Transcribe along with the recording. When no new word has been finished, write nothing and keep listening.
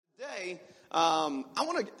today, I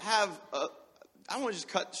want to just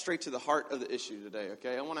cut straight to the heart of the issue today,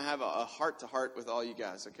 okay? I want to have a heart-to-heart with all you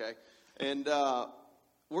guys, okay? And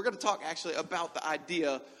we're going to talk actually about the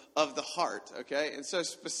idea of the heart, okay? And so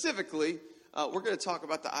specifically, we're going to talk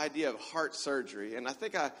about the idea of heart surgery. And I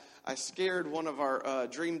think I scared one of our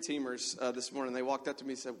dream teamers this morning. They walked up to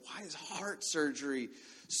me and said, "Why is heart surgery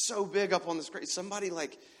so big up on the screen? Somebody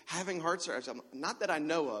like having heart surgery?" Not that I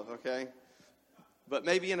know of, okay? But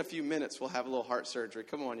maybe in a few minutes we'll have a little heart surgery.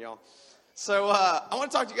 Come on, y'all. So I want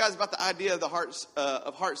to talk to you guys about the idea of the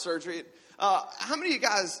heart surgery. How many of you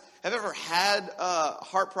guys have ever had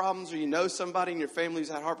heart problems, or you know somebody in your family who's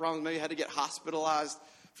had heart problems, maybe had to get hospitalized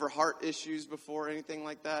for heart issues before, anything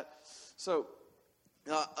like that? So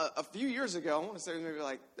a few years ago, I want to say maybe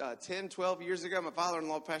like 10, 12 years ago, my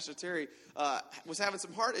father-in-law, Pastor Terry, was having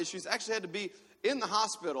some heart issues, actually had to be in the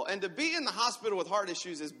hospital. And to be in the hospital with heart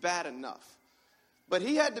issues is bad enough. But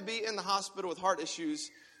he had to be in the hospital with heart issues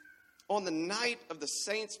on the night of the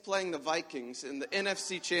Saints playing the Vikings in the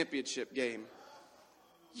NFC Championship game.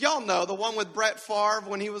 Y'all know, the one with Brett Favre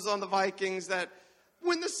when he was on the Vikings, that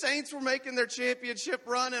when the Saints were making their championship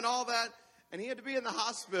run and all that, and he had to be in the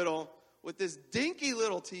hospital with this dinky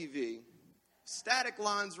little TV, static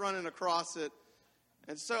lines running across it.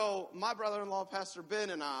 And so my brother-in-law, Pastor Ben,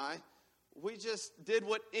 and I, we just did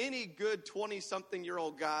what any good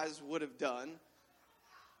 20-something-year-old guys would have done.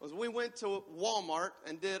 Was we went to Walmart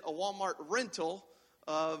and did a Walmart rental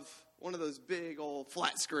of one of those big old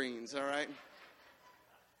flat screens, all right?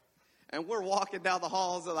 And we're walking down the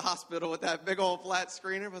halls of the hospital with that big old flat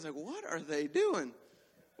screen. Everybody's like, "What are they doing?"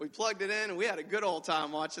 We plugged it in, and we had a good old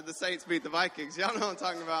time watching the Saints beat the Vikings. Y'all know what I'm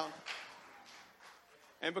talking about.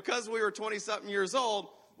 And because we were 20-something years old,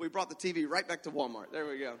 we brought the TV right back to Walmart. There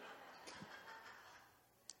we go.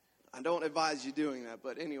 I don't advise you doing that,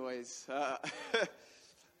 but anyways.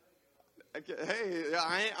 Hey,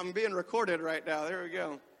 I'm being recorded right now. There we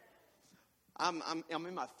go. I'm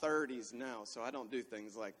in my 30s now, so I don't do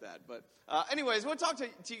things like that. But anyways, we'll talk to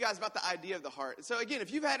you guys about the idea of the heart. So again,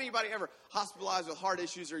 if you've had anybody ever hospitalized with heart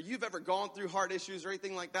issues, or you've ever gone through heart issues or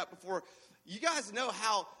anything like that before, you guys know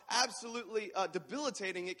how absolutely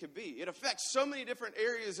debilitating it can be. It affects so many different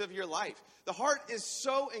areas of your life. The heart is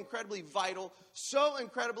so incredibly vital, so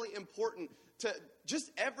incredibly important to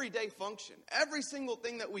just everyday function. Every single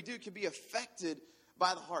thing that we do can be affected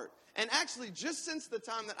by the heart. And actually, just since the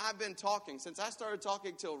time that I've been talking, since I started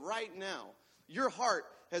talking till right now, your heart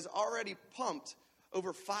has already pumped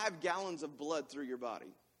over 5 gallons of blood through your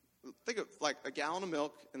body. Think of like a gallon of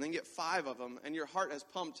milk and then get 5 of them, and your heart has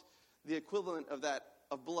pumped the equivalent of that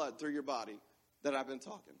of blood through your body that I've been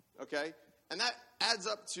talking, okay? And that adds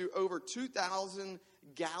up to over 2,000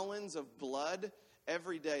 gallons of blood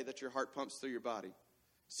every day that your heart pumps through your body.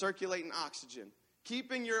 Circulating oxygen,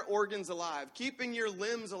 keeping your organs alive, keeping your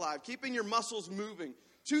limbs alive, keeping your muscles moving.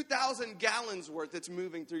 2,000 gallons worth that's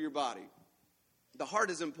moving through your body. The heart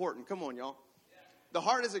is important. Come on, y'all. The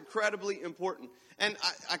heart is incredibly important. And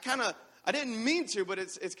I didn't mean to, but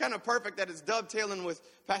it's kind of perfect that it's dovetailing with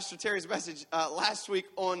Pastor Terry's message last week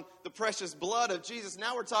on the precious blood of Jesus.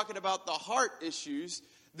 Now we're talking about the heart issues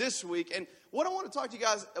this week. And what I want to talk to you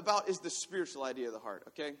guys about is the spiritual idea of the heart,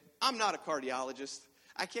 okay? I'm not a cardiologist.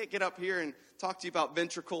 I can't get up here and talk to you about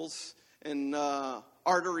ventricles and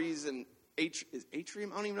arteries and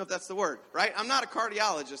atrium. I don't even know if that's the word, right? I'm not a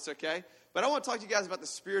cardiologist, okay? But I want to talk to you guys about the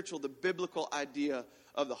spiritual, the biblical idea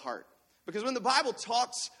of the heart. Because when the Bible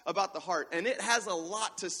talks about the heart, and it has a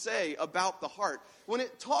lot to say about the heart, when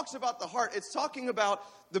it talks about the heart, it's talking about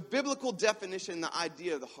the biblical definition, the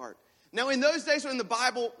idea of the heart. Now, in those days when the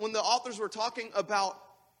Bible, when the authors were talking about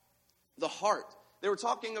the heart, they were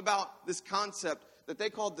talking about this concept that they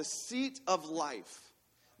called the seat of life.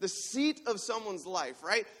 The seat of someone's life,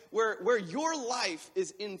 right? Where your life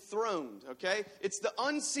is enthroned, okay? It's the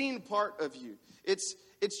unseen part of you. It's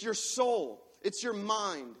your soul. It's your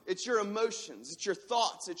mind. It's your emotions. It's your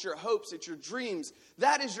thoughts. It's your hopes. It's your dreams.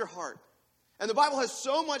 That is your heart. And the Bible has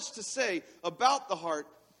so much to say about the heart.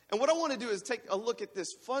 And what I want to do is take a look at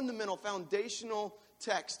this fundamental, foundational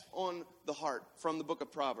text on the heart from the book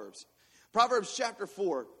of Proverbs. Proverbs chapter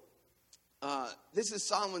 4. This is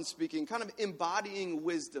Solomon speaking, kind of embodying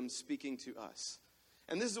wisdom speaking to us.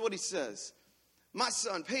 And this is what he says. "My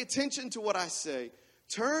son, pay attention to what I say.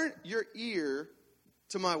 Turn your ear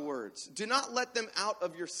to my words. Do not let them out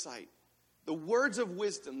of your sight." The words of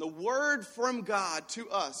wisdom, the word from God to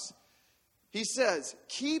us. He says,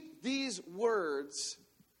 keep these words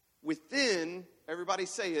within, everybody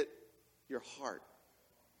say it, your heart.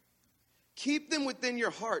 Keep them within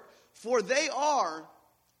your heart, for they are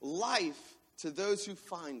life to those who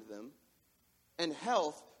find them, and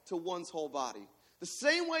health to one's whole body. The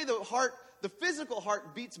same way the physical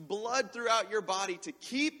heart beats blood throughout your body to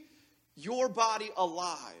keep your body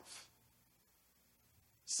alive.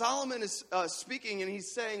 Solomon is speaking, and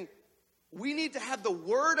he's saying, we need to have the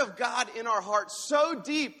Word of God in our heart so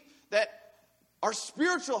deep that our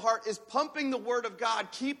spiritual heart is pumping the Word of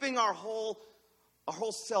God, keeping our whole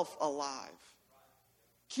self alive.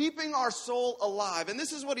 Keeping our soul alive. And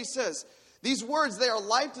this is what he says. These words, they are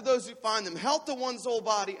life to those who find them, health to one's whole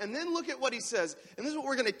body. And then look at what he says. And this is what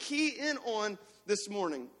we're going to key in on this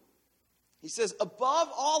morning. He says, above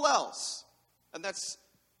all else, and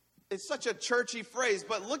it's such a churchy phrase,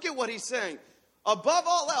 but look at what he's saying. Above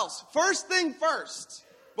all else, first thing first,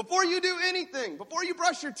 before you do anything, before you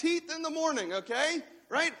brush your teeth in the morning, okay?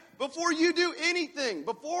 Right? Before you do anything,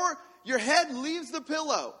 before your head leaves the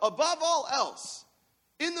pillow, above all else,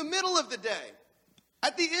 in the middle of the day,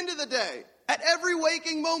 at the end of the day, at every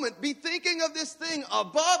waking moment, be thinking of this thing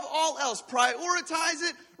above all else. Prioritize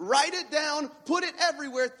it, write it down, put it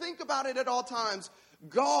everywhere, think about it at all times.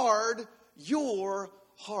 Guard your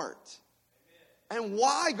heart. And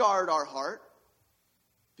why guard our heart?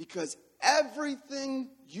 Because everything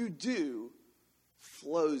you do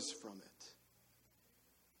flows from it.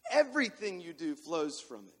 Everything you do flows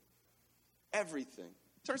from it. Everything.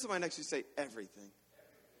 Turn to somebody next to you and say, everything.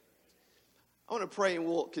 I want to pray and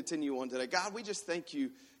we'll continue on today. God, we just thank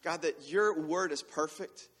you, God, that your word is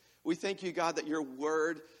perfect. We thank you, God, that your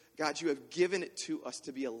word, God, you have given it to us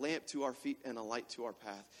to be a lamp to our feet and a light to our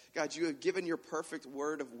path. God, you have given your perfect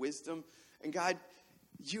word of wisdom. And God,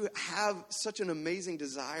 you have such an amazing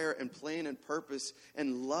desire and plan and purpose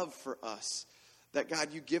and love for us. That,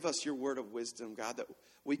 God, you give us your word of wisdom, God, that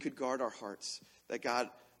we could guard our hearts. That, God,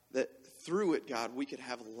 that through it, God, we could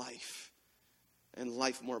have life. And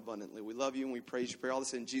life more abundantly. We love you and we praise you. Pray all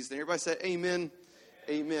this in Jesus' name. Everybody say amen.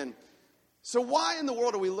 Amen. So why in the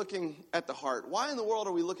world are we looking at the heart? Why in the world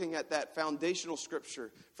are we looking at that foundational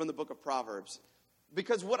scripture from the book of Proverbs?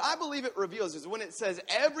 Because what I believe it reveals is when it says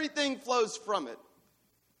everything flows from it,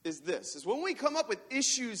 is when we come up with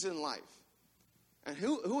issues in life. And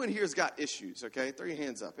who in here has got issues, okay? Throw your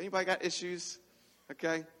hands up. Anybody got issues?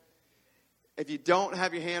 Okay? If you don't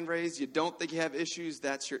have your hand raised, you don't think you have issues,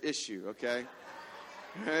 that's your issue, okay?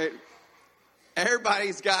 Right?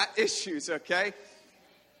 Everybody's got issues, okay?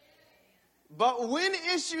 But when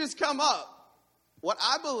issues come up, what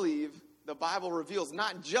I believe the Bible reveals,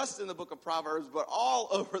 not just in the book of Proverbs, but all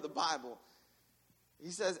over the Bible, he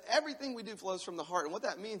says everything we do flows from the heart. And what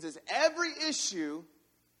that means is every issue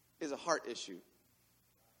is a heart issue.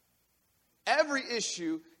 Every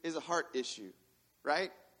issue is a heart issue,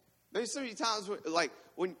 right? There's so many times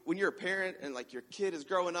when you're a parent and like your kid is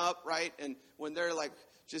growing up, right? And when they're like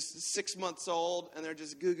just 6 months old and they're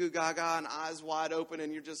just goo goo gaga and eyes wide open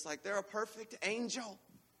and you're just like, they're a perfect angel.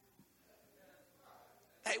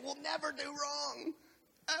 They will never do wrong,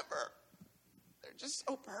 ever. They're just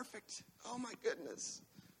so perfect. Oh my goodness.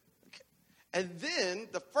 Okay. And then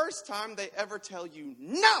the first time they ever tell you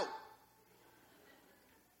no,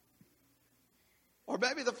 or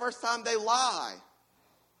maybe the first time they lie.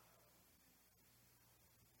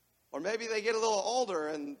 Or maybe they get a little older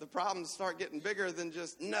and the problems start getting bigger than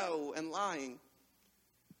just no and lying.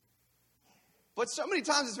 But so many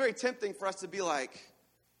times it's very tempting for us to be like,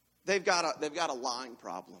 they've got a lying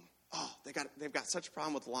problem. Oh, they've got such a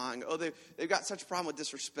problem with lying. Oh, they've got such a problem with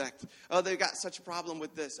disrespect. Oh, they've got such a problem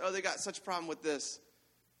with this. Oh, they've got such a problem with this.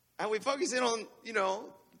 And we focus in on,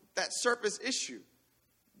 that surface issue.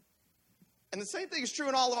 And the same thing is true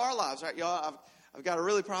in all of our lives, right, y'all? I've got a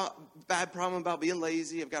really bad problem about being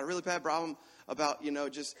lazy. I've got a really bad problem about,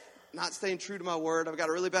 just not staying true to my word. I've got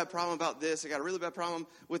a really bad problem about this. I've got a really bad problem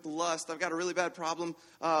with lust. I've got a really bad problem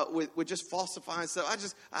with just falsifying stuff.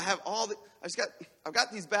 I've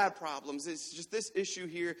got these bad problems. It's just this issue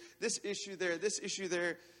here, this issue there, this issue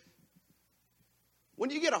there. When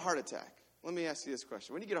do you get a heart attack? Let me ask you this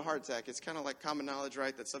question. When you get a heart attack, it's kind of like common knowledge,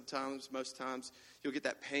 right? That most times, you'll get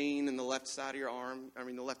that pain in the left side of your arm.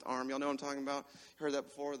 The left arm. Y'all know what I'm talking about? You heard that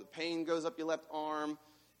before. The pain goes up your left arm.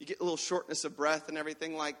 You get a little shortness of breath and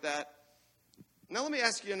everything like that. Now let me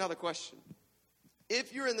ask you another question.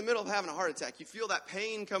 If you're in the middle of having a heart attack, you feel that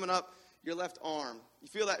pain coming up your left arm. You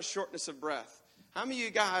feel that shortness of breath. How many of you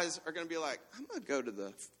guys are going to be like, I'm going to go to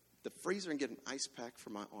the freezer and get an ice pack for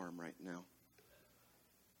my arm right now?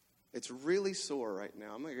 It's really sore right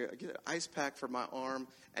now. I'm going to get an ice pack for my arm.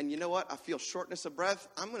 And you know what? I feel shortness of breath.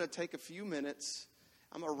 I'm going to take a few minutes.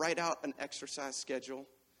 I'm going to write out an exercise schedule.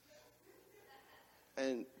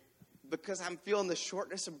 And because I'm feeling the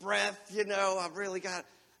shortness of breath, I've really got,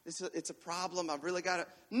 it's a problem. I've really got to.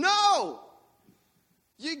 No!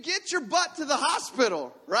 you get your butt to the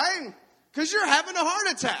hospital, right? Because you're having a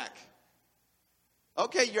heart attack.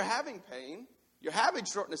 Okay, you're having pain. You're having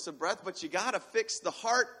shortness of breath, but you got to fix the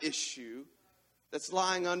heart issue that's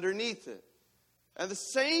lying underneath it. And the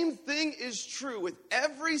same thing is true with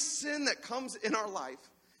every sin that comes in our life.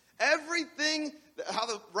 Everything, how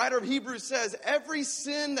the writer of Hebrews says, every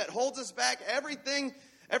sin that holds us back, everything,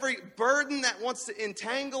 every burden that wants to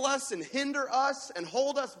entangle us and hinder us and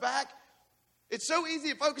hold us back. It's so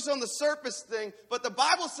easy to focus on the surface thing, but the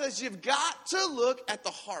Bible says you've got to look at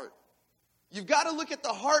the heart. You've got to look at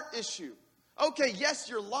the heart issue. Okay, yes,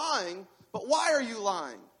 you're lying, but why are you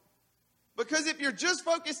lying? Because if you're just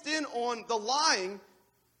focused in on the lying,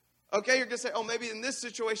 okay, you're going to say, oh, maybe in this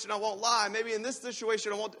situation I won't lie. Maybe in this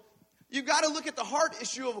situation I won't. You've got to look at the heart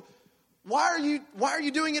issue of why are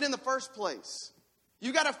you doing it in the first place?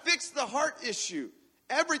 You've got to fix the heart issue.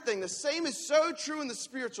 Everything. The same is so true in the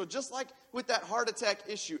spiritual, just like with that heart attack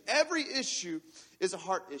issue. Every issue is a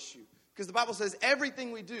heart issue. Because the Bible says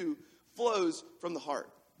everything we do flows from the heart.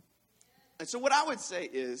 And so what I would say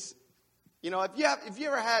is, if you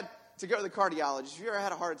ever had to go to the cardiologist, if you ever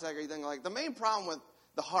had a heart attack or anything like that, the main problem with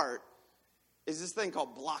the heart is this thing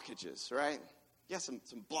called blockages, right? You have some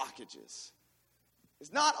blockages.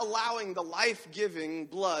 It's not allowing the life-giving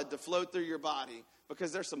blood to flow through your body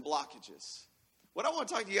because there's some blockages. What I want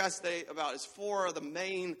to talk to you guys today about is 4 of the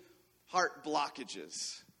main heart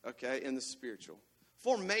blockages, okay, in the spiritual.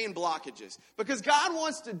 4 main blockages. Because God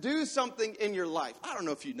wants to do something in your life. I don't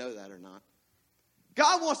know if you know that or not.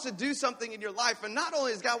 God wants to do something in your life. And not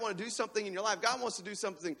only does God want to do something in your life, God wants to do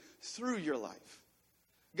something through your life.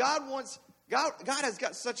 God has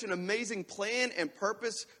got such an amazing plan and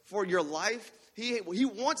purpose for your life. He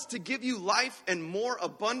wants to give you life and more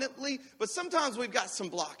abundantly. But sometimes we've got some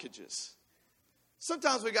blockages. So I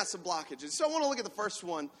want to look at the first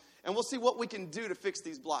one, and we'll see what we can do to fix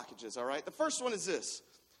these blockages, all right? The first one is this.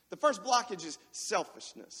 The first blockage is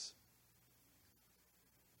selfishness.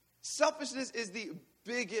 Selfishness is the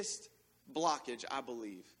biggest blockage, I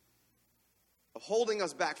believe, of holding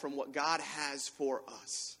us back from what God has for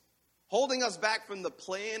us. Holding us back from the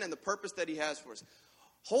plan and the purpose that He has for us.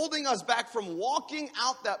 Holding us back from walking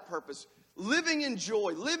out that purpose. Living in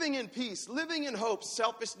joy, living in peace, living in hope.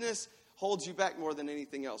 Selfishness holds you back more than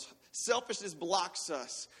anything else. Selfishness blocks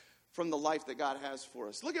us from the life that God has for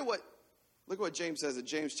us. Look at what James says in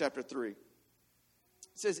James chapter 3. It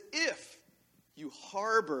says, if you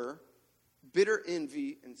harbor bitter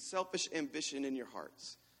envy and selfish ambition in your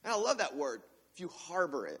hearts. And I love that word, if you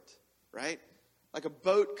harbor it, right? Like a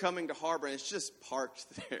boat coming to harbor and it's just parked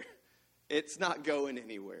there. It's not going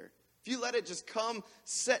anywhere. If you let it just come,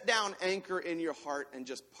 set down anchor in your heart and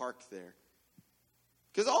just park there.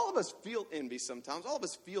 Because all of us feel envy sometimes. All of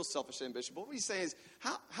us feel selfish ambition. But what he's saying is,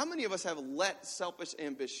 how many of us have let selfish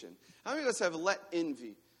ambition? How many of us have let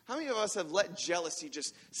envy? How many of us have let jealousy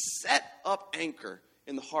just set up anchor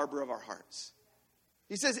in the harbor of our hearts?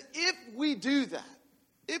 He says, if we do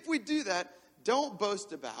that, don't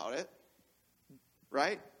boast about it,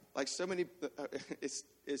 right? Like so many, it's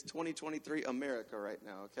 2023 America right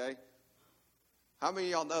now, okay? How many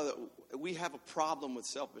of y'all know that we have a problem with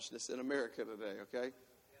selfishness in America today, okay?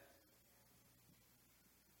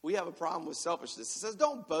 We have a problem with selfishness. It says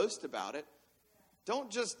don't boast about it.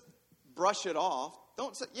 Don't just brush it off.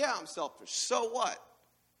 Don't say, yeah, I'm selfish. So what?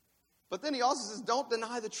 But then he also says don't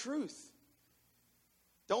deny the truth.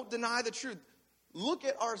 Don't deny the truth. Look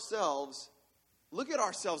at ourselves. Look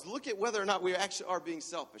at whether or not we actually are being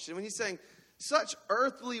selfish. And when he's saying such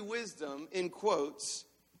earthly wisdom, in quotes,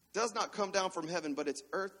 does not come down from heaven, but it's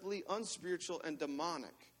earthly, unspiritual, and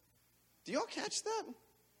demonic. Do y'all catch that?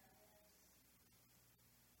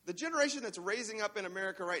 The generation that's raising up in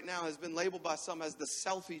America right now has been labeled by some as the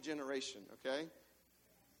selfie generation, okay?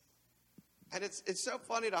 And it's so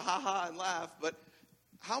funny to ha-ha and laugh, but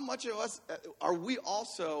how much of us are we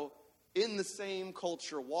also in the same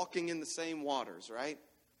culture, walking in the same waters, right?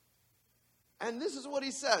 And this is what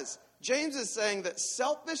he says. James is saying that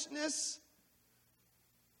selfishness,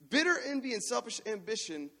 bitter envy, and selfish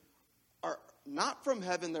ambition are not from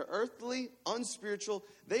heaven. They're earthly, unspiritual.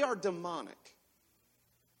 They are demonic.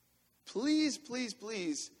 Please, please,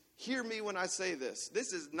 please hear me when I say this.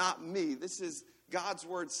 This is not me. This is God's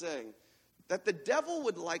word saying that the devil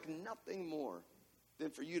would like nothing more than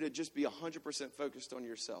for you to just be 100% focused on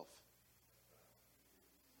yourself.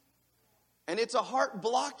 And it's a heart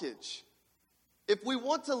blockage. If we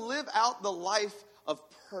want to live out the life of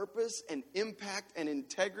purpose and impact and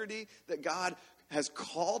integrity that God has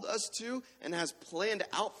called us to and has planned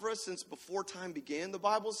out for us since before time began, the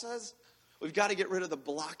Bible says, we've got to get rid of the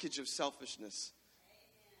blockage of selfishness.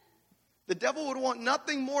 The devil would want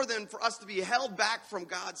nothing more than for us to be held back from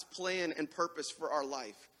God's plan and purpose for our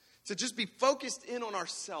life. To just be focused in on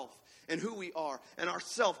ourself and who we are, and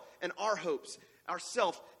ourself and our hopes,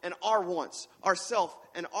 ourself and our wants, ourself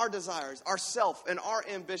and our desires, ourself and our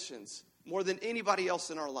ambitions, more than anybody else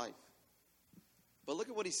in our life. But look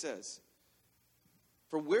at what he says.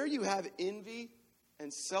 For where you have envy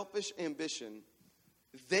and selfish ambition,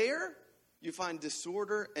 there you find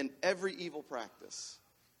disorder and every evil practice.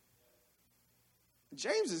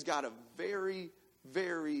 James has got a very,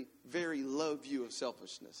 very, very low view of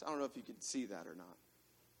selfishness. I don't know if you can see that or not.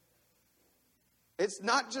 It's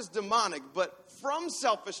not just demonic, but from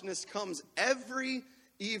selfishness comes every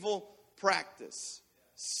evil practice.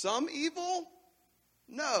 Some evil?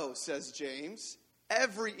 No, says James.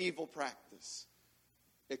 Every evil practice.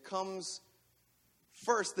 It comes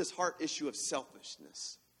first, this heart issue of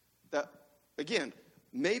selfishness. That, again,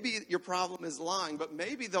 maybe your problem is lying, but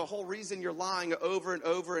maybe the whole reason you're lying over and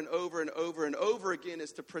over and over and over and over again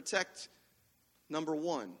is to protect, number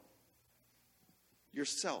one,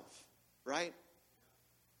 yourself, right?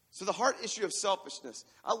 So the heart issue of selfishness.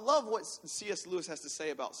 I love what C.S. Lewis has to say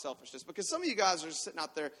about selfishness, because some of you guys are just sitting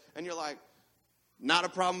out there and you're like, not a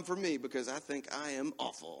problem for me because I think I am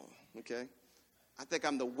awful, okay? I think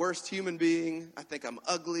I'm the worst human being. I think I'm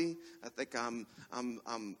ugly. I think I'm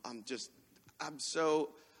so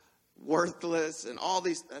worthless and all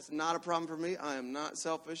these. That's not a problem for me. I am not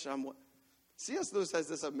selfish. C.S. Lewis has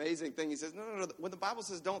this amazing thing. He says, no. When the Bible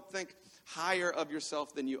says don't think higher of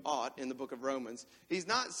yourself than you ought in the book of Romans, he's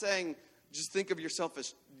not saying just think of yourself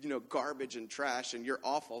as, garbage and trash and you're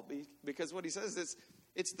awful. Because what he says is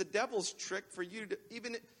it's the devil's trick for you to,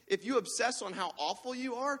 even if you obsess on how awful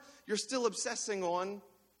you are, you're still obsessing on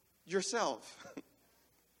yourself.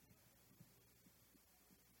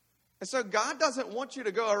 And so God doesn't want you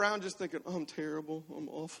to go around just thinking, I'm terrible, I'm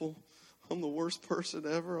awful, I'm the worst person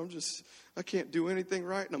ever, I can't do anything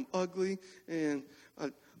right, and I'm ugly, and I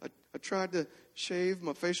tried to shave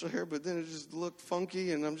my facial hair, but then it just looked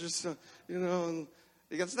funky, and I'm just, and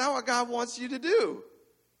that's not what God wants you to do.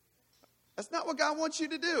 That's not what God wants you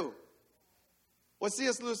to do. What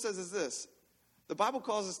C.S. Lewis says is this. The Bible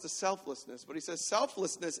calls us to selflessness, but he says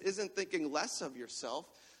selflessness isn't thinking less of yourself.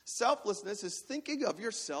 Selflessness is thinking of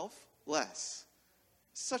yourself less.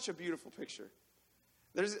 Such a beautiful picture.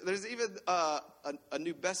 There's even a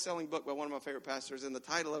new best-selling book by one of my favorite pastors, and the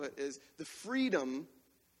title of it is The Freedom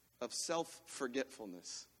of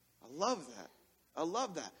Self-Forgetfulness. I love that. I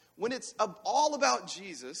love that. When it's all about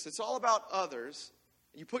Jesus, it's all about others,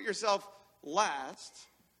 you put yourself last.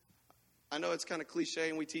 I know it's kind of cliche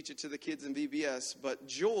and we teach it to the kids in VBS, but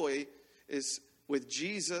joy is with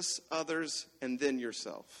Jesus, others, and then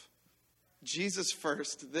yourself. Jesus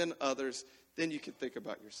first, then others, then you can think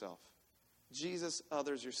about yourself. Jesus,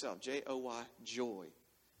 others, yourself. J-O-Y, joy.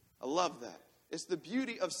 I love that. It's the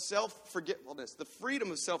beauty of self-forgetfulness, the freedom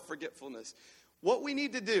of self-forgetfulness. What we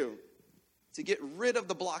need to do to get rid of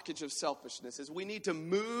the blockage of selfishness is we need to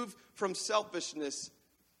move from selfishness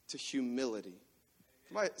to humility.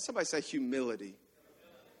 Somebody say humility.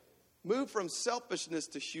 Move from selfishness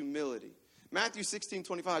to humility. Matthew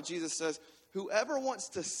 16:25, Jesus says, whoever wants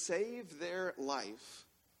to save their life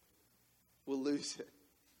will lose it.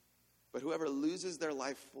 But whoever loses their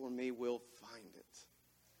life for me will find it.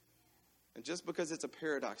 And just because it's a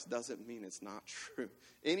paradox doesn't mean it's not true.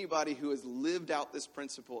 Anybody who has lived out this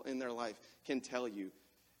principle in their life can tell you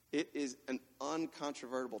it is an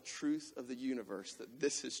uncontrovertible truth of the universe that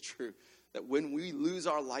this is true. That when we lose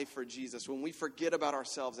our life for Jesus, when we forget about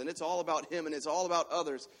ourselves and it's all about Him and it's all about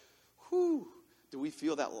others, do we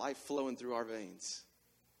feel that life flowing through our veins?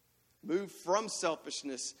 Move from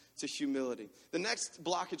selfishness to humility. The next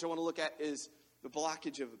blockage I want to look at is the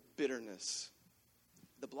blockage of bitterness.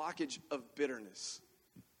 The blockage of bitterness.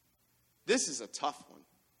 This is a tough one.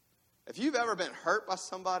 If you've ever been hurt by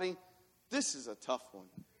somebody, this is a tough one.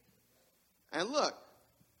 And look,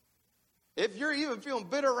 if you're even feeling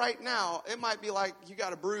bitter right now, it might be like you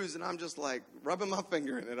got a bruise and I'm just like rubbing my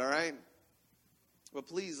finger in it, all right? But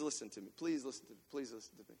please listen to me. Please listen to me. Please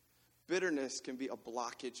listen to me. Bitterness can be a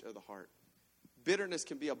blockage of the heart. Bitterness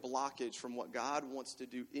can be a blockage from what God wants to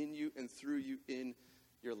do in you and through you in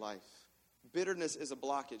your life. Bitterness is a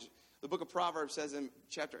blockage. The book of Proverbs says in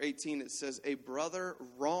chapter 18, it says, a brother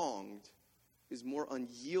wronged is more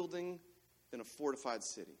unyielding than a fortified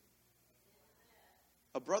city.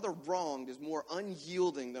 A brother wronged is more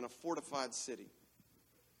unyielding than a fortified city.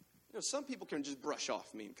 Some people can just brush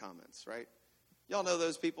off mean comments, right? Y'all know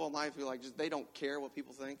those people in life who they don't care what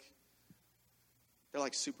people think? They're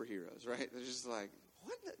like superheroes, right? They're just like,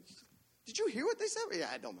 what? Did you hear what they said?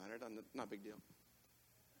 Yeah, it don't matter. Not a big deal.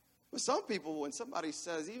 But some people, when somebody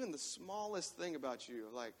says even the smallest thing about you,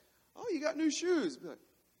 like, oh, you got new shoes. Be like,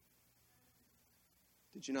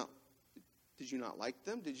 Did you not like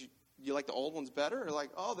them? Did you like the old ones better? Or like,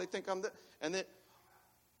 oh, they think I'm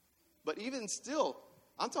but even still,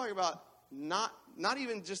 I'm talking about not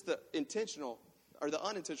even just the intentional or the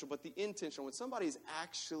unintentional, but the intentional. When somebody's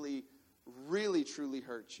actually really, truly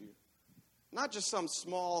hurt you. Not just some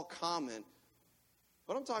small comment,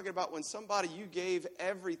 but I'm talking about when somebody you gave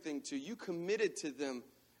everything to, you committed to them,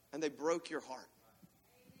 and they broke your heart.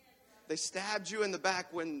 They stabbed you in the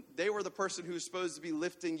back when they were the person who was supposed to be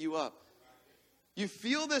lifting you up. You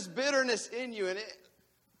feel this bitterness in you, and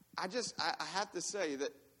I have to say that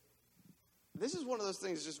this is one of those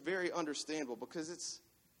things that's just very understandable because it's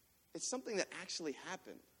something that actually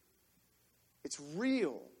happened. It's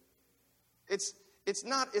real. It's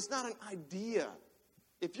not an idea.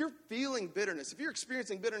 If you're feeling bitterness, if you're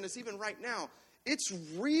experiencing bitterness even right now, it's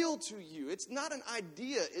real to you. It's not an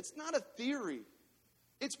idea. It's not a theory.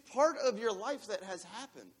 It's part of your life that has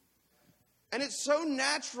happened. And it's so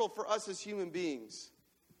natural for us as human beings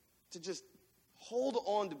to just hold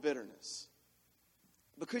on to bitterness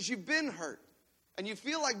because you've been hurt and you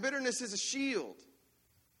feel like bitterness is a shield,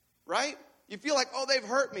 right? You feel like, oh, they've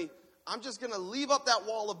hurt me. I'm just going to leave up that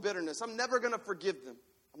wall of bitterness. I'm never going to forgive them.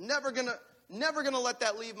 I'm never going to let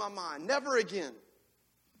that leave my mind. Never again.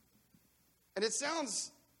 And it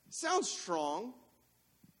sounds strong,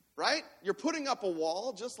 right? You're putting up a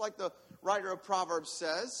wall, just like the writer of Proverbs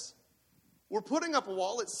says. We're putting up a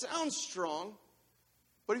wall. It sounds strong.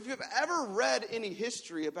 But if you've ever read any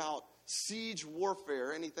history about siege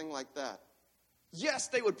warfare, anything like that, yes,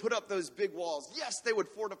 they would put up those big walls. Yes, they would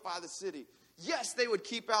fortify the city. Yes, they would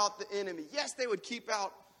keep out the enemy. Yes, they would keep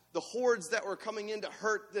out the hordes that were coming in to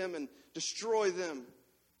hurt them and destroy them.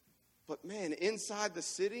 But man, inside the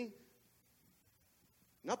city,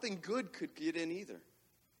 nothing good could get in either.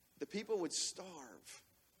 The people would starve.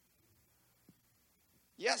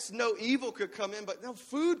 Yes, no evil could come in, but no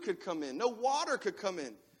food could come in. No water could come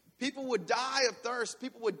in. People would die of thirst.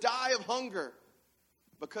 People would die of hunger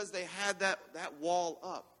because they had that wall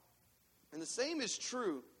up. And the same is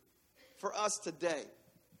true for us today.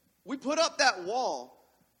 We put up that wall.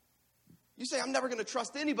 You say, I'm never going to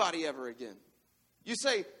trust anybody ever again. You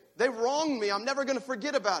say, they wronged me. I'm never going to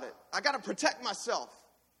forget about it. I got to protect myself.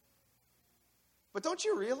 But don't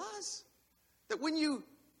you realize that when you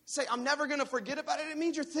say, I'm never going to forget about it, it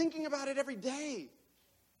means you're thinking about it every day.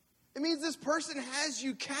 It means this person has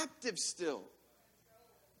you captive still.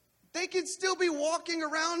 They could still be walking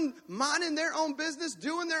around, minding their own business,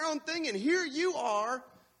 doing their own thing, and here you are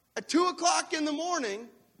at 2 o'clock in the morning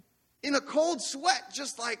in a cold sweat,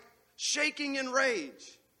 just like shaking in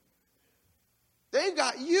rage. They've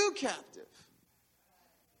got you captive.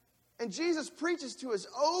 And Jesus preaches to us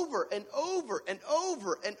over and over and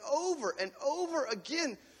over and over and over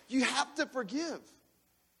again. You have to forgive.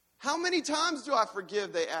 How many times do I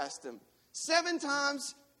forgive? They asked him. 7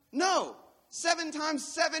 times? No. 7 times,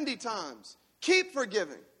 70 times. Keep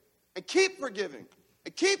forgiving. And keep forgiving.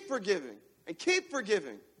 And keep forgiving. And keep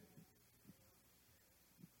forgiving.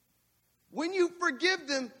 When you forgive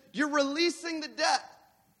them, you're releasing the debt.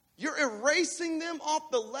 You're erasing them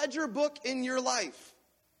off the ledger book in your life.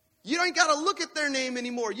 You don't got to look at their name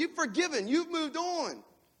anymore. You've forgiven. You've moved on.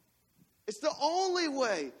 It's the only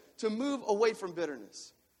way to move away from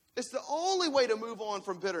bitterness. It's the only way to move on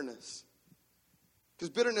from bitterness.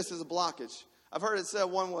 Because bitterness is a blockage. I've heard it said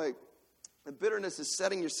one way, that bitterness is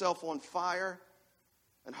setting yourself on fire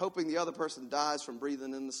and hoping the other person dies from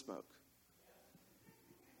breathing in the smoke.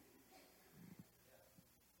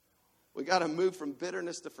 We got to move from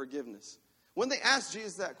bitterness to forgiveness. When they asked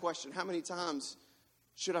Jesus that question, how many times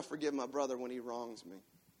should I forgive my brother when he wrongs me?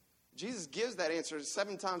 Jesus gives that answer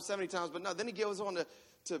 7 times, 70 times, but no, then he goes on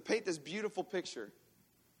to paint this beautiful picture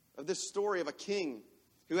of this story of a king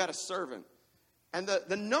who had a servant. And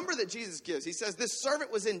the number that Jesus gives, he says this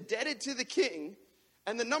servant was indebted to the king,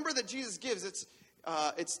 and the number that Jesus gives,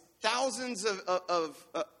 it's thousands of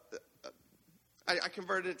I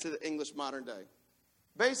converted it to the English modern day.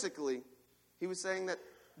 Basically, he was saying that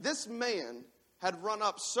this man had run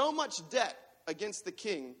up so much debt against the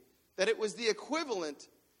king that it was the equivalent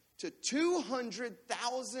to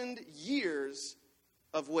 200,000 years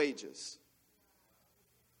of wages.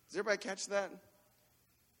 Does everybody catch that?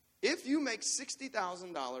 If you make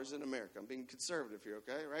 $60,000 in America, I'm being conservative here,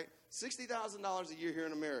 okay, right? $60,000 a year here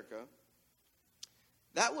in America,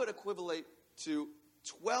 that would equate to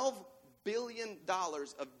 $12 billion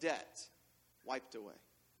of debt wiped away.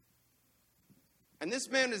 And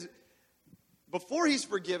this man is, before he's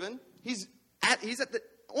forgiven, he's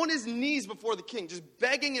on his knees before the king, just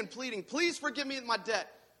begging and pleading, please forgive me my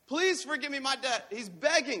debt. Please forgive me my debt. He's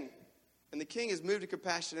begging. And the king is moved to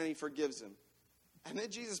compassion and he forgives him. And then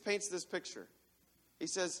Jesus paints this picture. He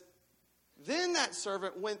says, then that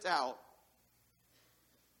servant went out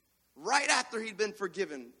right after he'd been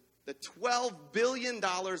forgiven the $12 billion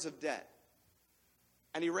of debt.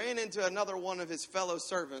 And he ran into another one of his fellow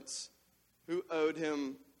servants who owed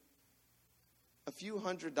him a few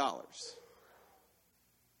 $100s.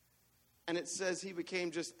 And it says he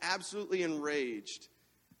became just absolutely enraged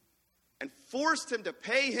and forced him to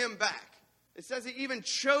pay him back. It says he even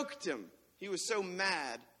choked him. He was so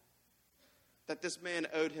mad that this man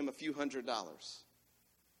owed him a few $100s.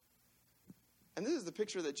 And this is the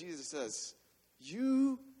picture that Jesus says,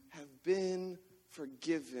 you have been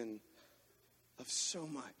forgiven of so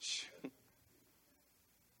much.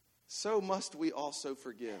 So must we also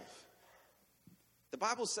forgive. The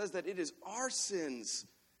Bible says that it is our sins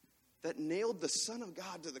that nailed the Son of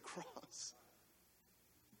God to the cross.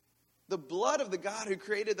 The blood of the God who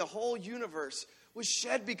created the whole universe was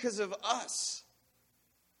shed because of us.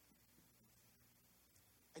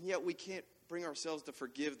 And yet we can't bring ourselves to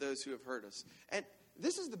forgive those who have hurt us. And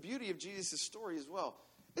this is the beauty of Jesus' story as well.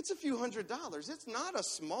 It's a few $100s. It's not a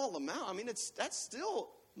small amount. I mean, that's still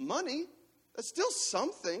money. That's still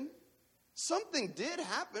something. Something did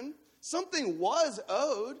happen. Something was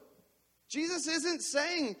owed. Jesus isn't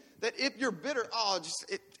saying that if you're bitter,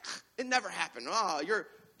 it never happened.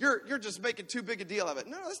 You're just making too big a deal of it.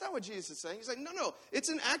 No, that's not what Jesus is saying. He's like, no, it's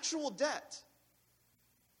an actual debt.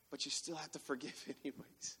 But you still have to forgive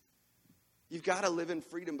anyways. You've got to live in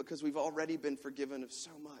freedom because we've already been forgiven of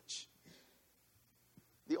so much.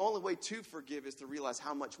 The only way to forgive is to realize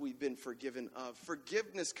how much we've been forgiven of.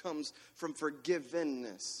 Forgiveness comes from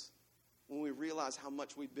forgivenness. When we realize how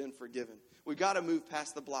much we've been forgiven. We've got to move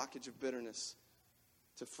past the blockage of bitterness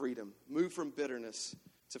to freedom. Move from bitterness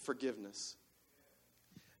to forgiveness.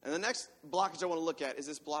 And the next blockage I want to look at is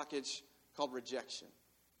this blockage called rejection.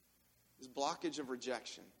 This blockage of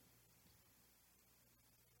rejection.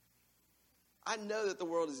 I know that the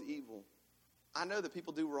world is evil. I know that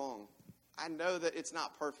people do wrong. I know that it's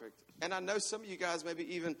not perfect. And I know some of you guys,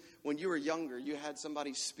 maybe even when you were younger, you had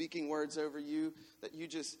somebody speaking words over you that you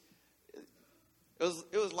just...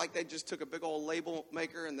 It was like they just took a big old label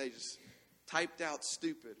maker and they just typed out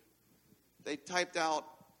stupid. They typed out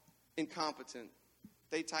incompetent.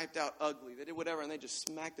 They typed out ugly. They did whatever and they just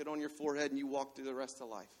smacked it on your forehead and you walked through the rest of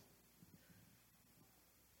life.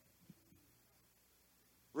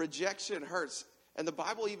 Rejection hurts. And the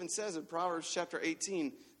Bible even says in Proverbs chapter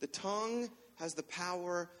 18, the tongue has the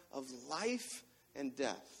power of life and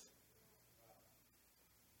death.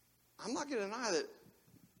 I'm not going to deny that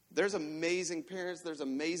there's amazing parents, there's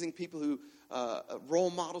amazing people who, role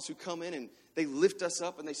models who come in and they lift us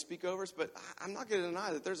up and they speak over us. But I'm not going to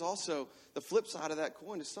deny that there's also the flip side of that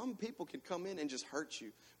coin. Is some people can come in and just hurt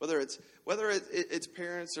you. Whether it's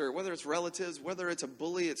parents or whether it's relatives, whether it's a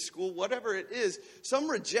bully at school, whatever it is, some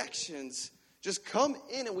rejections just come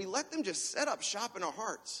in and we let them just set up shop in our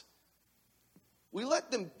hearts. We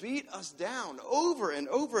let them beat us down over and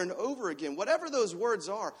over and over again, whatever those words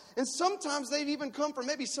are. And sometimes they've even come from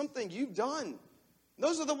maybe something you've done.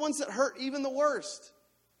 Those are the ones that hurt even the worst.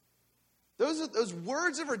 Those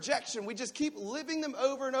words of rejection, we just keep living them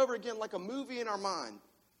over and over again like a movie in our mind.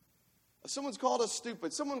 Someone's called us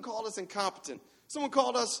stupid. Someone called us incompetent. Someone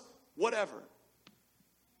called us whatever.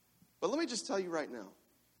 But let me just tell you right now.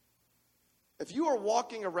 If you are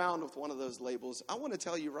walking around with one of those labels, I want to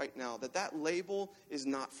tell you right now that that label is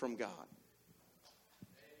not from God.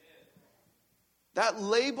 Amen. That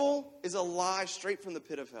label is a lie straight from the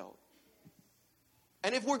pit of hell.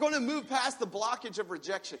 And if we're going to move past the blockage of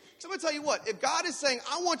rejection, so I'm going to tell you what, if God is saying,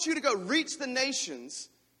 I want you to go reach the nations,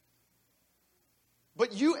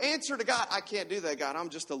 but you answer to God, I can't do that, God, I'm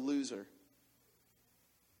just a loser.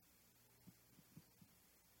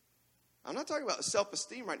 I'm not talking about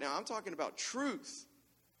self-esteem right now. I'm talking about truth.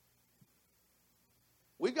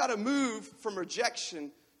 We've got to move from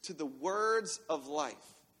rejection to the words of life.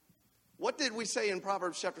 What did we say in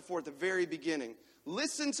Proverbs chapter 4 at the very beginning?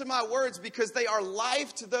 Listen to my words because they are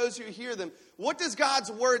life to those who hear them. What does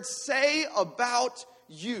God's word say about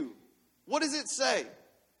you? What does it say?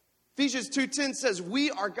 Ephesians 2:10 says,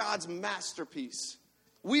 we are God's masterpiece.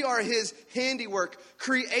 We are his handiwork,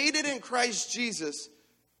 created in Christ Jesus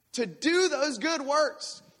to do those good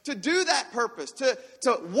works, to do that purpose, to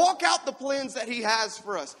walk out the plans that he has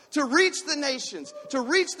for us, to reach the nations, to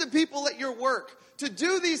reach the people at your work, to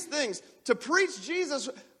do these things, to preach Jesus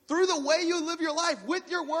through the way you live your life,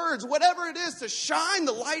 with your words, whatever it is, to shine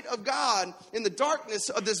the light of God in the darkness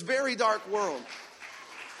of this very dark world.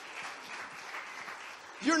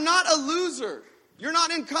 You're not a loser. You're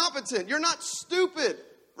not incompetent. You're not stupid,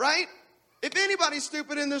 right? If anybody's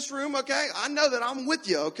stupid in this room, okay, I know that I'm with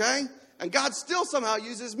you, okay? And God still somehow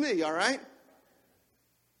uses me, all right?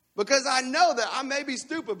 Because I know that I may be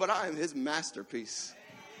stupid, but I am his masterpiece.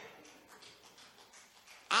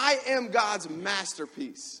 I am God's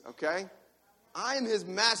masterpiece, okay? I am his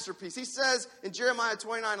masterpiece. He says in Jeremiah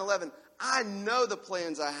 29:11, I know the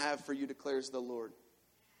plans I have for you, declares the Lord.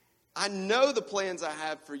 I know the plans I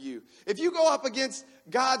have for you. If you go up against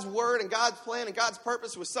God's word and God's plan and God's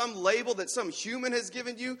purpose with some label that some human has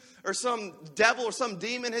given you or some devil or some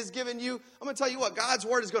demon has given you, I'm going to tell you what, God's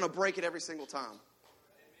word is going to break it every single time.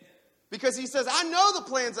 Because he says, I know the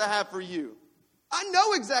plans I have for you. I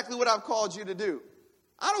know exactly what I've called you to do.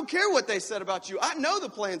 I don't care what they said about you. I know the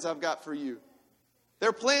plans I've got for you.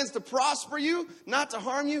 They're plans to prosper you, not to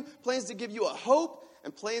harm you, plans to give you a hope,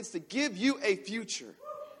 and plans to give you a future.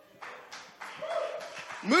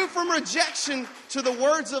 Move from rejection to the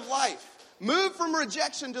words of life. Move from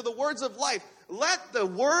rejection to the words of life. Let the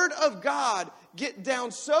word of God get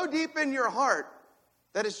down so deep in your heart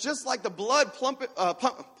that it's just like the blood pumping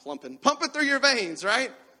through your veins,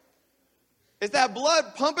 right? It's that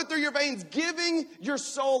blood pumping through your veins, giving your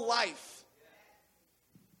soul life.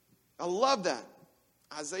 I love that.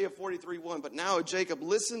 Isaiah 43:1. But now, O Jacob,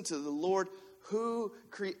 listen to the Lord who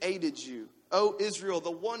created you. O Israel,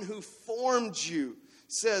 the one who formed you,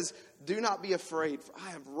 says, do not be afraid, for I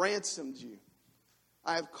have ransomed you.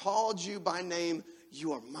 I have called you by name.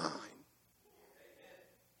 You are mine.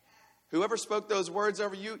 Whoever spoke those words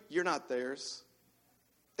over you, you're not theirs.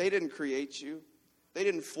 They didn't create you. They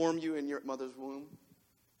didn't form you in your mother's womb.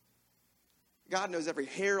 God knows every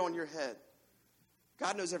hair on your head.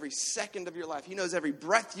 God knows every second of your life. He knows every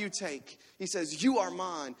breath you take. He says, you are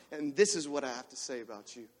mine, and this is what I have to say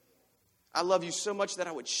about you. I love you so much that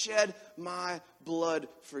I would shed my blood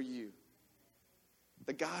for you.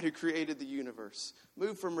 The God who created the universe.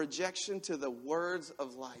 Move from rejection to the words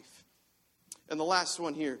of life. And the last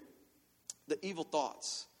one here, the evil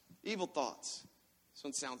thoughts. Evil thoughts. This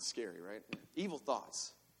one sounds scary, right? Evil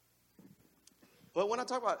thoughts. But when I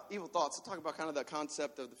talk about evil thoughts, I talk about kind of the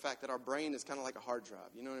concept of the fact that our brain is kind of like a hard drive.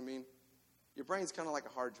 You know what I mean? Your brain's kind of like a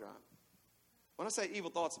hard drive. When I say evil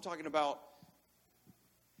thoughts, I'm talking about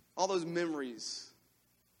all those memories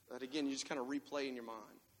that, again, you just kind of replay in your mind.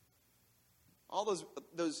 All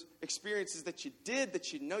those experiences that you did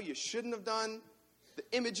that you know you shouldn't have done, the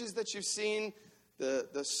images that you've seen,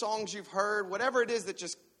 the songs you've heard, whatever it is that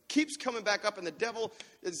just keeps coming back up, and the devil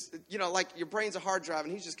is, like your brain's a hard drive,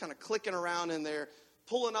 and he's just kind of clicking around in there,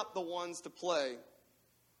 pulling up the ones to play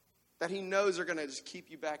that he knows are going to just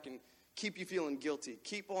keep you back and keep you feeling guilty,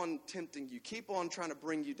 keep on tempting you, keep on trying to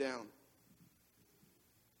bring you down.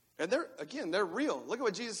 And they're real. Look at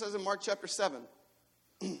what Jesus says in Mark chapter 7.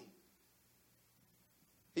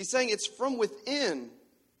 He's saying it's from within,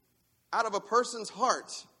 out of a person's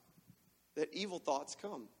heart, that evil thoughts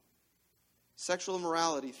come. Sexual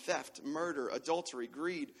immorality, theft, murder, adultery,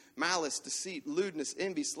 greed, malice, deceit, lewdness,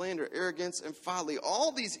 envy, slander, arrogance, and folly.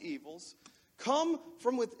 All these evils come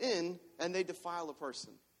from within, and they defile a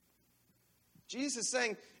person. Jesus is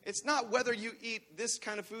saying it's not whether you eat this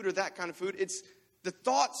kind of food or that kind of food. It's the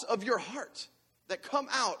thoughts of your heart that come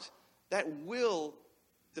out that will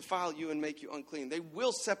defile you and make you unclean. They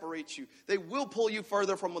will separate you. They will pull you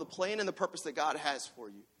further from the plan and the purpose that God has for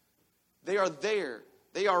you. They are there.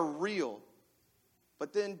 They are real.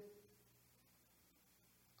 But then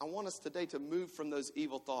I want us today to move from those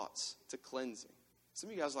evil thoughts to cleansing.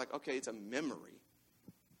 Some of you guys are like, okay, it's a memory.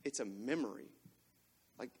 It's a memory.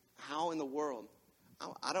 Like, how in the world?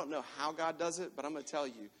 I don't know how God does it, but I'm going to tell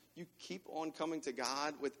you. You keep on coming to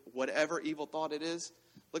God with whatever evil thought it is.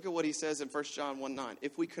 Look at what he says in 1 John 1:9.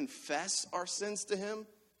 If we confess our sins to him,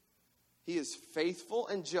 he is faithful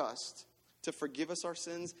and just to forgive us our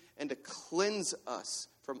sins and to cleanse us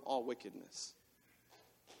from all wickedness.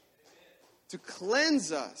 To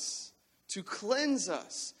cleanse us. To cleanse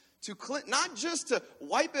us. Not just to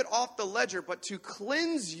wipe it off the ledger, but to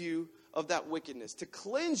cleanse you of that wickedness. To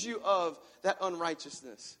cleanse you of that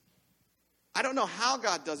unrighteousness. I don't know how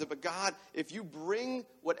God does it, but God, if you bring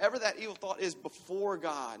whatever that evil thought is before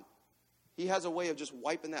God, he has a way of just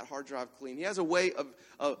wiping that hard drive clean. He has a way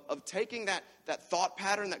of taking that thought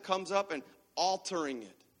pattern that comes up and altering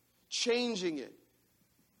it, changing it.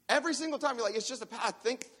 Every single time you're like, it's just I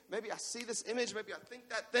think, maybe I see this image, maybe I think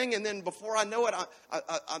that thing, and then before I know it,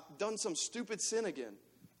 I've done some stupid sin again.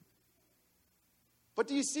 But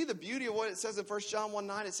do you see the beauty of what it says in 1 John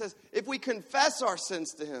 1:9? It says, if we confess our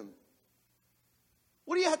sins to him.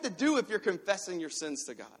 What do you have to do if you're confessing your sins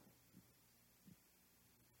to God?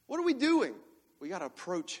 What are we doing? We got to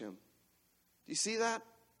approach him. Do you see that?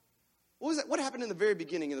 What was that? What happened in the very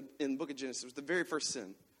beginning in the book of Genesis? It was the very first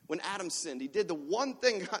sin. When Adam sinned, he did the one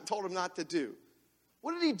thing God told him not to do.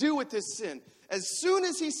 What did he do with his sin? As soon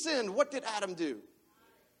as he sinned, what did Adam do?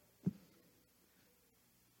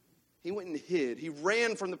 He went and hid. He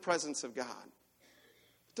ran from the presence of God.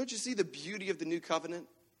 Don't you see the beauty of the new covenant?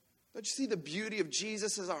 Don't you see the beauty of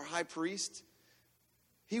Jesus as our high priest?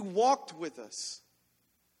 He walked with us.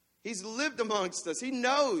 He's lived amongst us. He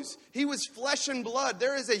knows. He was flesh and blood.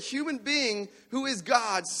 There is a human being who is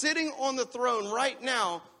God sitting on the throne right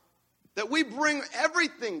now that we bring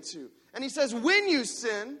everything to. And he says, when you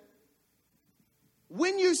sin,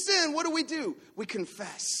 what do? We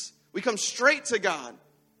confess. We come straight to God.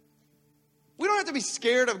 We don't have to be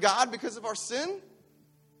scared of God because of our sin.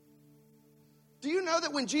 Do you know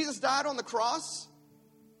that when Jesus died on the cross,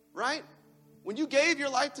 right? When you gave your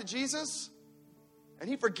life to Jesus, and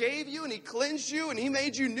he forgave you, and he cleansed you, and he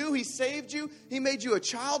made you new, he saved you, he made you a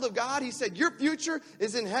child of God. He said, your future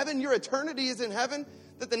is in heaven, your eternity is in heaven.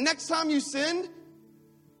 That the next time you sinned,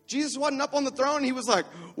 Jesus wasn't up on the throne, and he was like,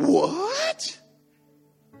 what?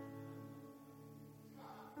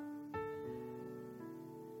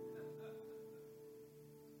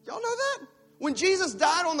 Y'all know that? When Jesus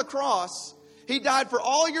died on the cross, he died for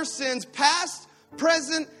all your sins, past,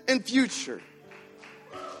 present, and future.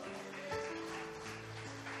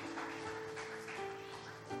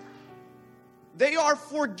 They are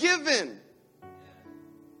forgiven.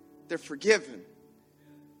 They're forgiven.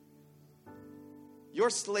 Your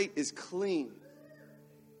slate is clean.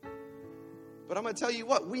 But I'm going to tell you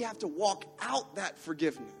what, we have to walk out that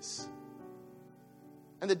forgiveness.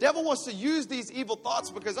 And the devil wants to use these evil thoughts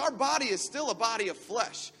because our body is still a body of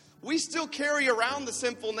flesh. We still carry around the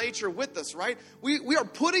sinful nature with us, right? We are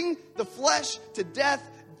putting the flesh to death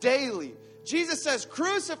daily. Jesus says,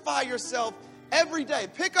 crucify yourself every day.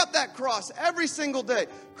 Pick up that cross every single day.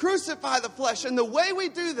 Crucify the flesh. And the way we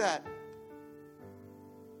do that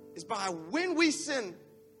is by when we sin.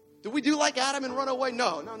 Do we do like Adam and run away?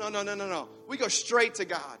 No. We go straight to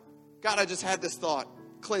God. God, I just had this thought.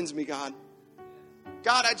 Cleanse me, God.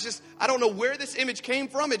 God, I don't know where this image came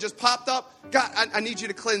from. It just popped up. God, I need you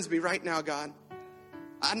to cleanse me right now, God.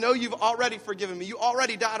 I know you've already forgiven me. You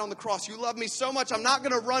already died on the cross. You love me so much. I'm not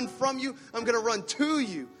going to run from you. I'm going to run to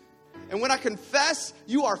you. And when I confess,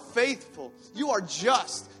 you are faithful. You are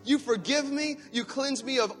just. You forgive me. You cleanse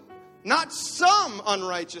me of not some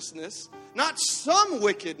unrighteousness, not some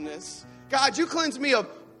wickedness. God, you cleanse me of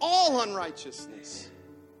all unrighteousness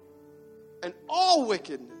and all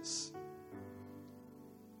wickedness.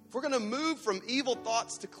 If we're going to move from evil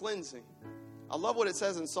thoughts to cleansing, I love what it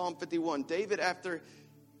says in Psalm 51. David, after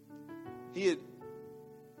he had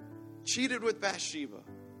cheated with Bathsheba,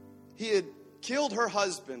 he had killed her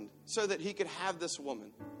husband so that he could have this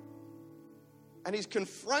woman. And he's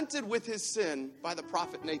confronted with his sin by the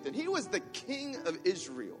prophet Nathan. He was the king of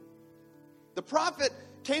Israel. The prophet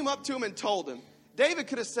came up to him and told him, David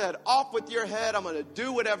could have said, off with your head, I'm going to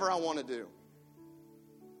do whatever I want to do.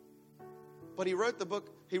 But he wrote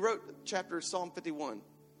chapter Psalm 51.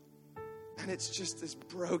 And it's just this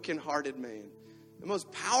broken-hearted man. The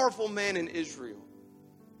most powerful man in Israel.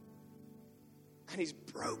 And he's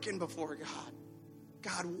broken before God.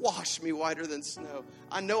 God, wash me whiter than snow.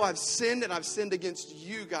 I know I've sinned and I've sinned against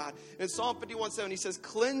you, God. In Psalm 51:7, he says,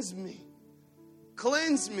 cleanse me.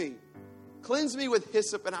 Cleanse me. Cleanse me with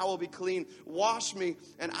hyssop and I will be clean. Wash me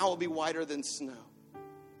and I will be whiter than snow.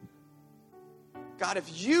 God,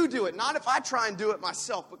 if you do it, not if I try and do it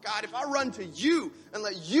myself, but God, if I run to you and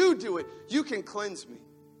let you do it, you can cleanse me.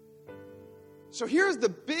 So here's the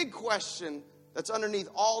big question that's underneath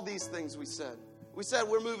all these things we said. We said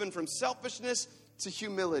we're moving from selfishness to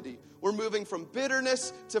humility. We're moving from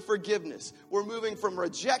bitterness to forgiveness. We're moving from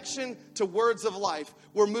rejection to words of life.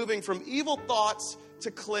 We're moving from evil thoughts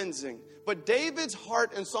to cleansing. But David's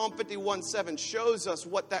heart in Psalm 51:7 shows us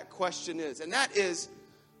what that question is. And that is,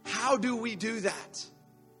 how do we do that?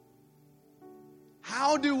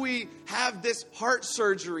 How do we have this heart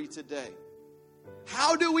surgery today?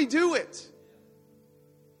 How do we do it?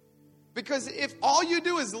 Because if all you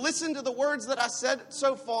do is listen to the words that I said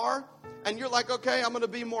so far, and you're like, okay, I'm going to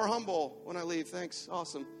be more humble when I leave. Thanks.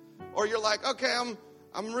 Awesome. Or you're like, okay,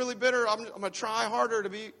 I'm really bitter. I'm going to try harder to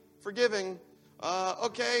be forgiving.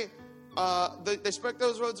 They spoke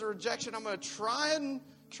those words of rejection. I'm going to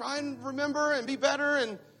try and remember and be better.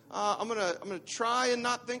 And I'm going to try and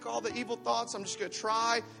not think all the evil thoughts. I'm just going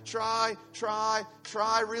to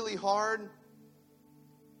try really hard.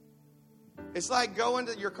 It's like going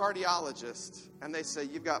to your cardiologist and they say,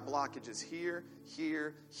 you've got blockages here,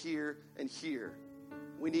 here, here, and here.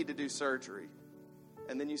 We need to do surgery.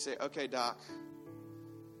 And then you say, okay, doc,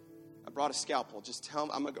 I brought a scalpel. Just tell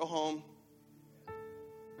me, I'm going to go home.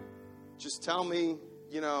 Just tell me,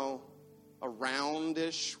 a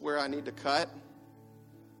roundish where I need to cut.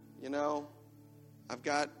 I've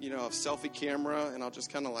got, a selfie camera, and I'll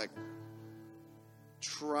just kind of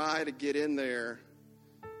try to get in there.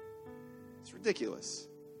 It's ridiculous.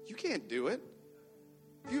 You can't do it.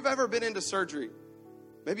 If you've ever been into surgery,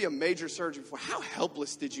 maybe a major surgery before, how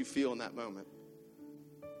helpless did you feel in that moment?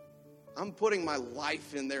 I'm putting my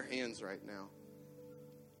life in their hands right now.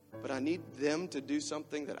 But I need them to do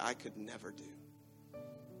something that I could never do.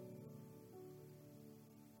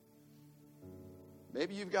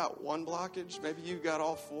 Maybe you've got one blockage. Maybe you've got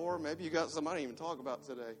all four. Maybe you got some I didn't even talk about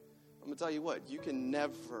today. I'm going to tell you what.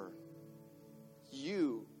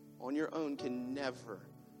 You on your own can never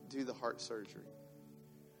do the heart surgery.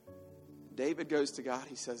 David goes to God.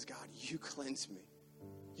 He says, God, you cleanse me.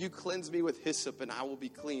 You cleanse me with hyssop and I will be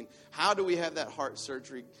clean. How do we have that heart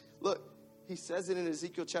surgery? Look, he says it in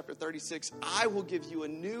Ezekiel chapter 36. I will give you a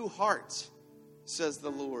new heart, says the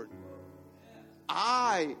Lord.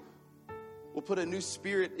 I will put a new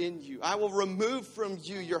spirit in you. I will remove from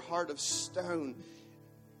you your heart of stone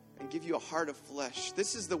and give you a heart of flesh.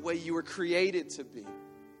 This is the way you were created to be.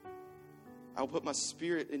 I will put my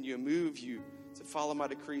spirit in you and move you to follow my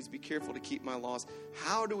decrees. Be careful to keep my laws.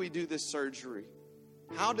 How do we do this surgery?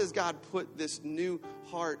 How does God put this new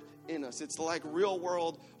heart in us? It's like real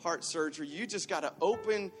world heart surgery. You just got to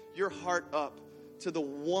open your heart up to the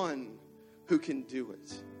one who can do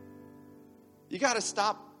it. You got to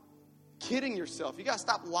stop kidding yourself. You got to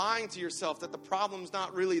stop lying to yourself that the problem's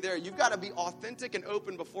not really there. You've got to be authentic and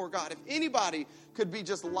open before God. If anybody could be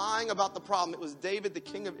just lying about the problem, it was David, the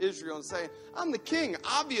king of Israel, and saying, I'm the king.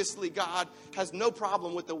 Obviously, God has no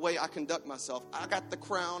problem with the way I conduct myself. I got the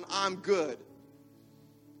crown. I'm good.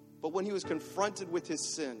 But when he was confronted with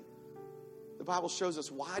his sin, the Bible shows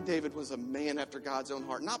us why David was a man after God's own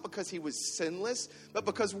heart. Not because he was sinless, but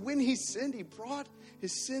because when he sinned, he brought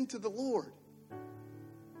his sin to the Lord.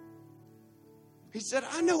 He said,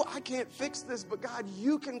 I know I can't fix this, but God,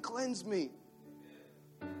 you can cleanse me.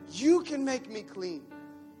 You can make me clean.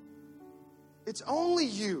 It's only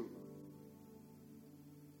you.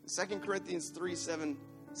 2 Corinthians 3,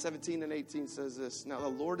 17 and 18 says this. Now the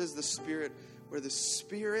Lord is the Spirit. Where the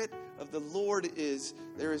Spirit of the Lord is,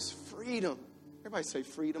 there is freedom. Everybody say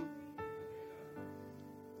freedom.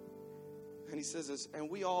 And he says this, and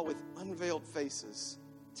we all with unveiled faces,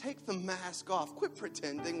 take the mask off. Quit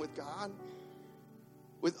pretending with God.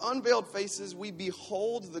 With unveiled faces, we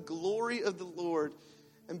behold the glory of the Lord.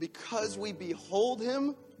 And because we behold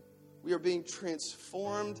him, we are being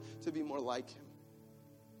transformed to be more like him.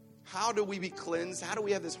 How do we be cleansed? How do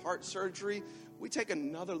we have this heart surgery? We take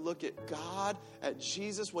another look at God, at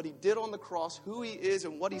Jesus, what he did on the cross, who he is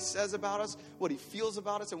and what he says about us, what he feels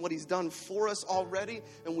about us and what he's done for us already.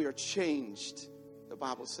 And we are changed, the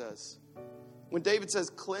Bible says. When David says,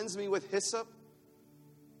 cleanse me with hyssop,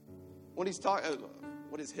 when he's talking,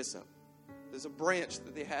 what is hyssop? There's a branch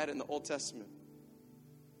that they had in the Old Testament.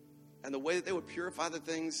 And the way that they would purify the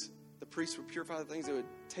things, the priests would purify the things, they would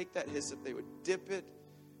take that hyssop, they would dip it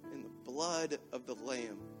in the blood of the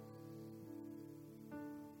lamb.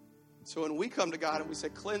 So when we come to God and we say,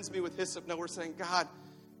 cleanse me with hyssop, no, we're saying, God,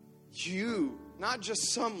 you, not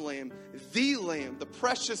just some lamb, the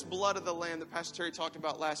precious blood of the lamb that Pastor Terry talked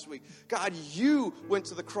about last week. God, you went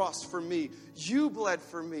to the cross for me. You bled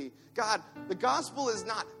for me. God, the gospel is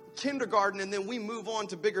not kindergarten and then we move on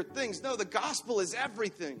to bigger things. No, the gospel is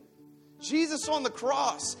everything. Jesus on the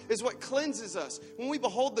cross is what cleanses us. When we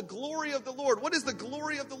behold the glory of the Lord, what is the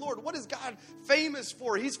glory of the Lord? What is God famous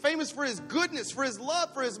for? He's famous for his goodness, for his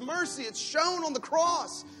love, for his mercy. It's shown on the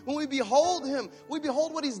cross. When we behold him, we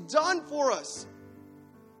behold what he's done for us.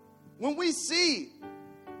 When we see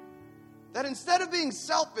that instead of being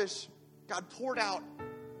selfish, God poured out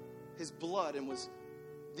his blood and was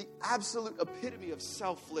the absolute epitome of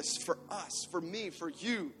selfless for us, for me, for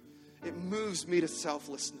you, it moves me to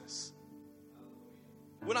selflessness.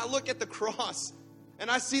 When I look at the cross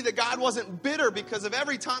and I see that God wasn't bitter because of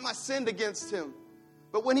every time I sinned against him,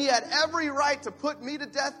 but when he had every right to put me to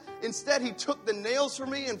death, instead he took the nails for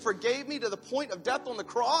me and forgave me to the point of death on the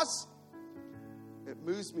cross, it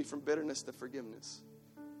moves me from bitterness to forgiveness.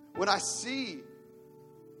 When I see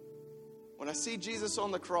Jesus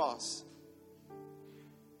on the cross,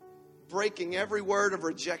 breaking every word of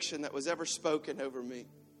rejection that was ever spoken over me,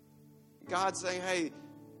 God saying, hey,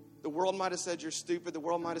 the world might have said you're stupid. The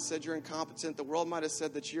world might have said you're incompetent. The world might have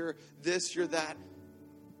said that you're this, you're that.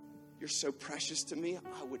 You're so precious to me.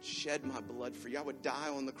 I would shed my blood for you. I would die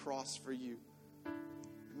on the cross for you.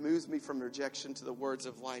 It moves me from rejection to the words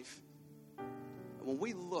of life. And when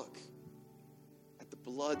we look at the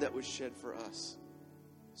blood that was shed for us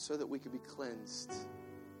so that we could be cleansed,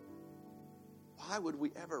 why would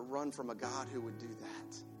we ever run from a God who would do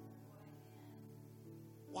that?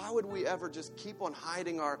 Why would we ever just keep on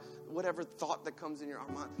hiding our whatever thought that comes in our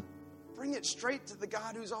mind? Bring it straight to the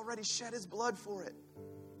God who's already shed his blood for it.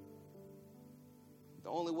 The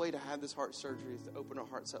only way to have this heart surgery is to open our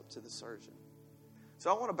hearts up to the surgeon. So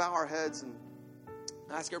I want to bow our heads and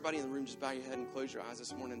ask everybody in the room, just bow your head and close your eyes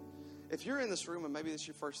this morning. If you're in this room and maybe this is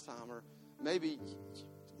your first time, or maybe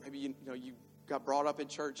you got brought up in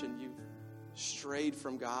church and you've strayed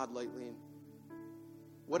from God lately, and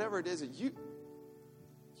whatever it is, you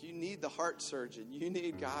need the heart surgeon. You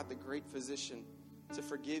need God, the great physician, to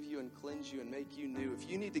forgive you and cleanse you and make you new. If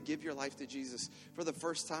you need to give your life to Jesus for the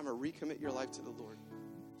first time or recommit your life to the Lord,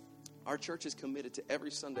 our church is committed to every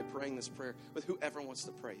Sunday praying this prayer with whoever wants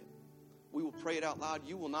to pray it. We will pray it out loud.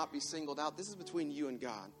 You will not be singled out. This is between you and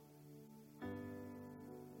God.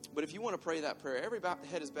 But if you want to pray that prayer, every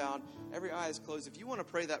head is bowed, every eye is closed. If you want to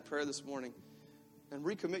pray that prayer this morning and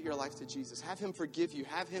recommit your life to Jesus, have him forgive you,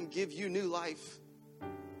 have him give you new life,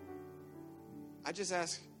 I just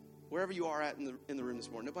ask, wherever you are at in the room this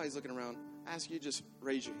morning, nobody's looking around, I ask you to just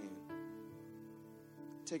raise your hand.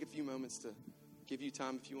 Take a few moments to give you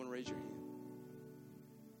time if you want to raise your hand.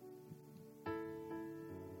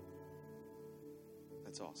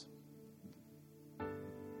 That's awesome.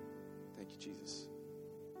 Thank you, Jesus.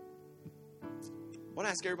 I want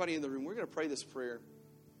to ask everybody in the room, we're going to pray this prayer.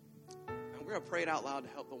 And we're going to pray it out loud to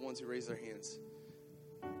help the ones who raise their hands.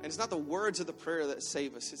 And it's not the words of the prayer that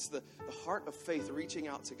save us. It's the heart of faith reaching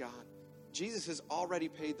out to God. Jesus has already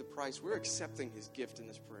paid the price. We're accepting his gift in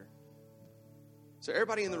this prayer. So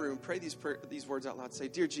everybody in the room, pray these words out loud. Say,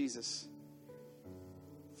 "Dear Jesus,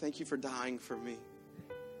 thank you for dying for me.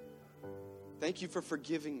 Thank you for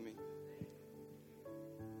forgiving me.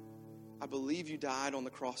 I believe you died on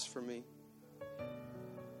the cross for me.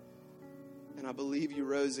 And I believe you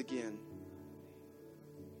rose again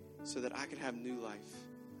so that I could have new life.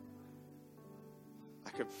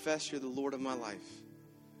 I confess you're the Lord of my life.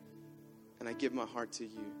 And I give my heart to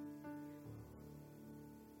you.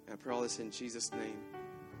 And I pray all this in Jesus' name."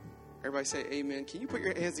 Everybody say amen. Can you put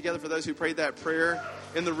your hands together for those who prayed that prayer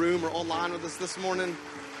in the room or online with us this morning?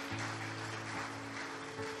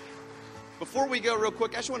 Before we go real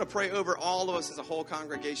quick, I just want to pray over all of us as a whole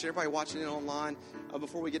congregation, everybody watching it online,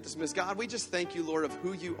 before we get dismissed. God, we just thank you, Lord, of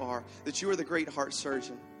who you are, that you are the great heart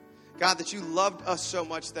surgeon. God, that you loved us so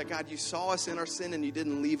much that, God, you saw us in our sin and you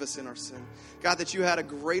didn't leave us in our sin. God, that you had a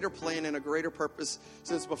greater plan and a greater purpose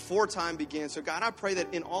since before time began. So, God, I pray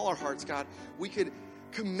that in all our hearts, God, we could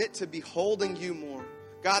commit to beholding you more.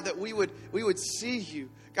 God, that we would see you.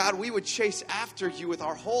 God, we would chase after you with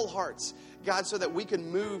our whole hearts. God, so that we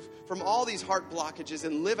can move from all these heart blockages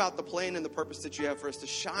and live out the plan and the purpose that you have for us, to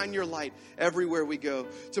shine your light everywhere we go,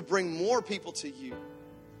 to bring more people to you,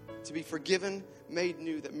 to be forgiven, made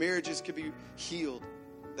new, that marriages could be healed,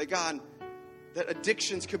 that God, that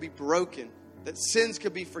addictions could be broken, that sins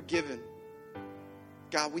could be forgiven.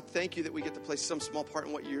 God, we thank you that we get to play some small part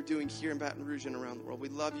in what you're doing here in Baton Rouge and around the world. We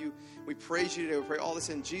love you. We praise you today. We pray all this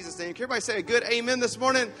in Jesus' name. Can everybody say a good amen this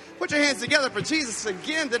morning? Put your hands together for Jesus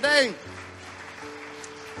again today.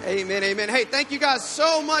 Amen, amen. Hey, thank you guys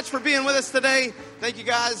so much for being with us today. Thank you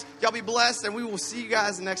guys. Y'all be blessed, and we will see you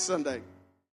guys next Sunday.